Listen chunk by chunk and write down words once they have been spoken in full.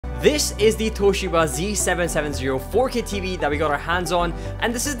This is the Toshiba Z770 4K TV that we got our hands on,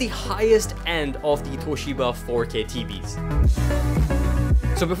 and this is the highest end of the Toshiba 4K TVs.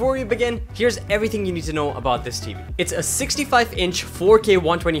 So before we begin, here's everything you need to know about this TV. It's a 65-inch 4K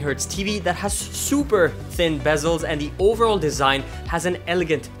 120Hz TV that has super thin bezels, and the overall design has an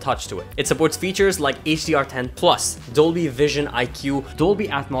elegant touch to it. It supports features like HDR10+, Dolby Vision IQ, Dolby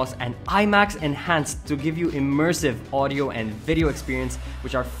Atmos, and IMAX Enhanced to give you immersive audio and video experience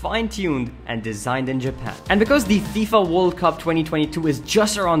which are fine-tuned and designed in Japan. And because the FIFA World Cup 2022 is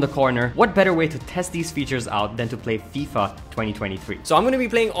just around the corner, what better way to test these features out than to play FIFA 2023? So I'm going to be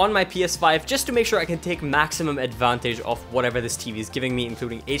playing on my PS5 just to make sure I can take maximum advantage of whatever this TV is giving me,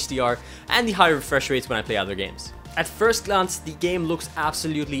 including HDR and the high refresh rates when I play other games. At first glance, the game looks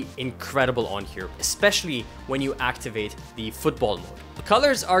absolutely incredible on here, especially when you activate the football mode. The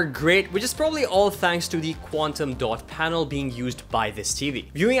colors are great, which is probably all thanks to the quantum dot panel being used by this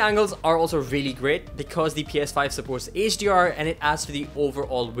TV. Viewing angles are also really great because the PS5 supports HDR and it adds to the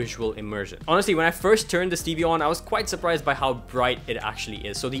overall visual immersion. Honestly, when I first turned this TV on, I was quite surprised by how bright it actually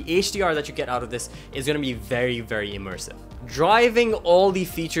is. So the HDR that you get out of this is going to be very, very immersive. Driving all the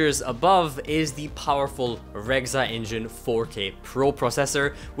features above is the powerful REGZA Engine 4K Pro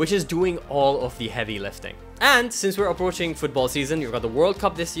processor, which is doing all of the heavy lifting. And since we're approaching football season, you've got the World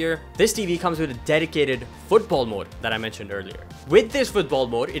Cup this year, this TV comes with a dedicated football mode that I mentioned earlier. With this football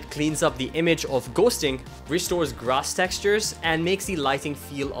mode, it cleans up the image of ghosting, restores grass textures, and makes the lighting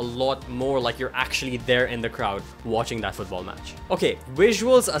feel a lot more like you're actually there in the crowd watching that football match. Okay,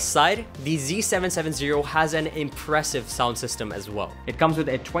 visuals aside, the Z770 has an impressive sound system as well. It comes with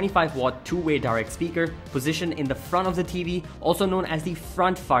a 25-watt two-way direct speaker positioned in the front of the TV, also known as the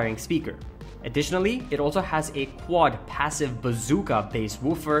front-firing speaker. Additionally, it also has a quad passive BAZOOKA based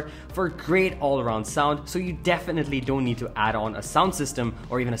woofer for great all-around sound, so you definitely don't need to add on a sound system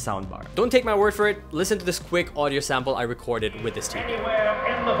or even a soundbar. Don't take my word for it, listen to this quick audio sample I recorded with this TV. Anywhere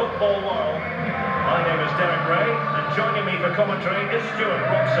in the football world. My name is Derek Ray, and joining me for commentary is Stuart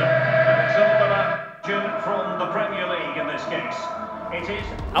Robson. And it's all about June from the Premier League in this case.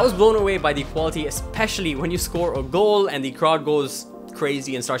 I was blown away by the quality, especially when you score a goal and the crowd goes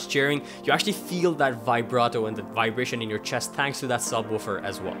crazy and starts cheering. You actually feel that vibrato and the vibration in your chest thanks to that subwoofer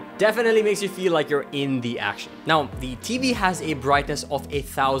as well. Definitely makes you feel like you're in the action. Now, the TV has a brightness of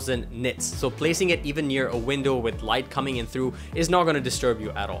 1000 nits, so placing it even near a window with light coming in through is not going to disturb you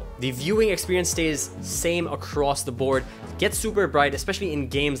at all. The viewing experience stays same across the board. It gets super bright, especially in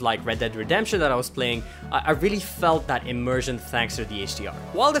games like Red Dead Redemption that I was playing. I really felt that immersion thanks to the HDR.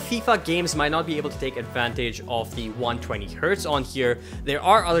 While the FIFA games might not be able to take advantage of the 120Hz on here, there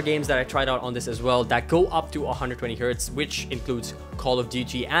are other games that I tried out on this as well that go up to 120Hz, which includes Call of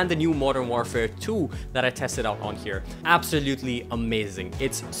Duty and the new Modern Warfare 2 that I tested out on here. Absolutely amazing.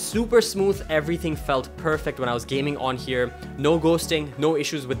 It's super smooth. Everything felt perfect when I was gaming on here. No ghosting, no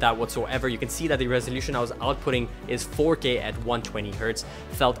issues with that whatsoever. You can see that the resolution I was outputting is 4K at 120Hz.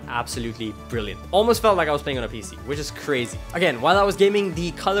 Felt absolutely brilliant. Almost felt like I was playing on a PC, which is crazy. Again, while I was gaming,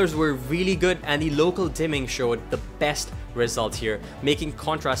 the colors were really good and the local dimming showed the best results here, making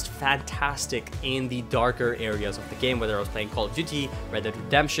contrast fantastic in the darker areas of the game, whether I was playing Call of Duty, Red Dead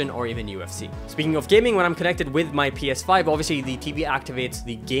Redemption, or even UFC. Speaking of gaming, when I'm connected with my PS5, obviously the TV activates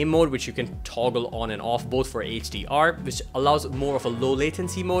the game mode, which you can toggle on and off both for HDR, which allows more of a low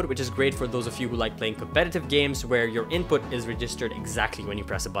latency mode, which is great for those of you who like playing competitive games where your input is registered exactly when you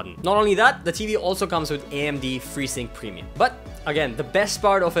press a button. Not only that, the TV also comes with AMD Freesync Premium. But again, the best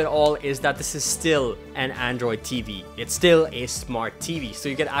part of it all is that this is still an Android TV. It's still a smart TV, so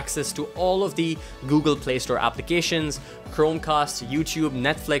you get access to all of the Google Play Store applications, Chromecast, YouTube,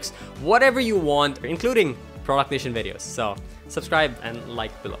 Netflix, whatever you want, including Product Nation videos. So subscribe and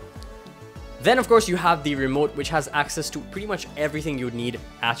like below. Then of course you have the remote, which has access to pretty much everything you would need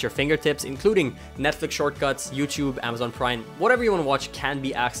at your fingertips, including Netflix shortcuts, YouTube, Amazon Prime, whatever you want to watch can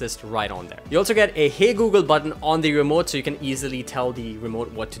be accessed right on there. You also get a Hey Google button on the remote, so you can easily tell the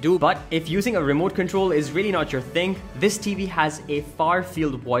remote what to do. But if using a remote control is really not your thing, this TV has a far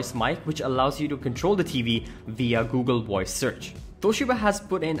field voice mic, which allows you to control the TV via Google Voice Search. Toshiba has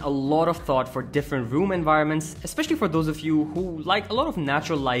put in a lot of thought for different room environments, especially for those of you who like a lot of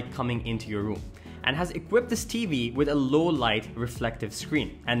natural light coming into your room, and has equipped this TV with a low light reflective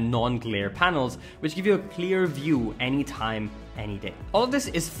screen and non-glare panels, which give you a clear view anytime, any day. All of this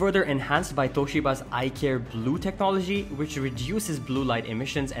is further enhanced by Toshiba's iCare Blue technology, which reduces blue light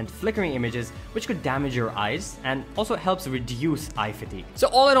emissions and flickering images, which could damage your eyes, and also helps reduce eye fatigue. So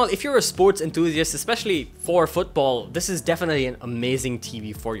all in all, if you're a sports enthusiast, especially for football, this is definitely an amazing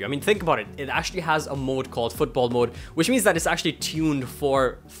TV for you. I mean, think about it. It actually has a mode called football mode, which means that it's actually tuned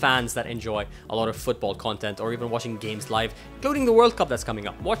for fans that enjoy a lot of football content or even watching games live, including the World Cup that's coming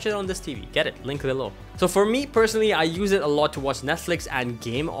up. Watch it on this TV. Get it, link below. So for me personally, I use it a lot to watch Netflix and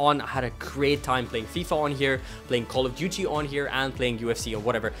game on. I had a great time playing FIFA on here, playing Call of Duty on here, and playing UFC or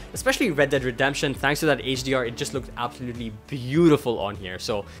whatever. Especially Red Dead Redemption, thanks to that HDR, it just looked absolutely beautiful on here.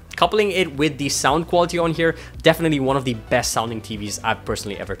 So coupling it with the sound quality on here, definitely one of the best sounding TVs I've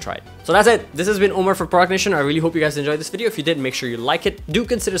personally ever tried. So that's it. This has been Omar for Product Nation. I really hope you guys enjoyed this video. If you did, make sure you like it. Do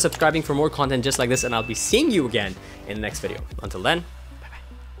consider subscribing for more content just like this, and I'll be seeing you again in the next video. Until then,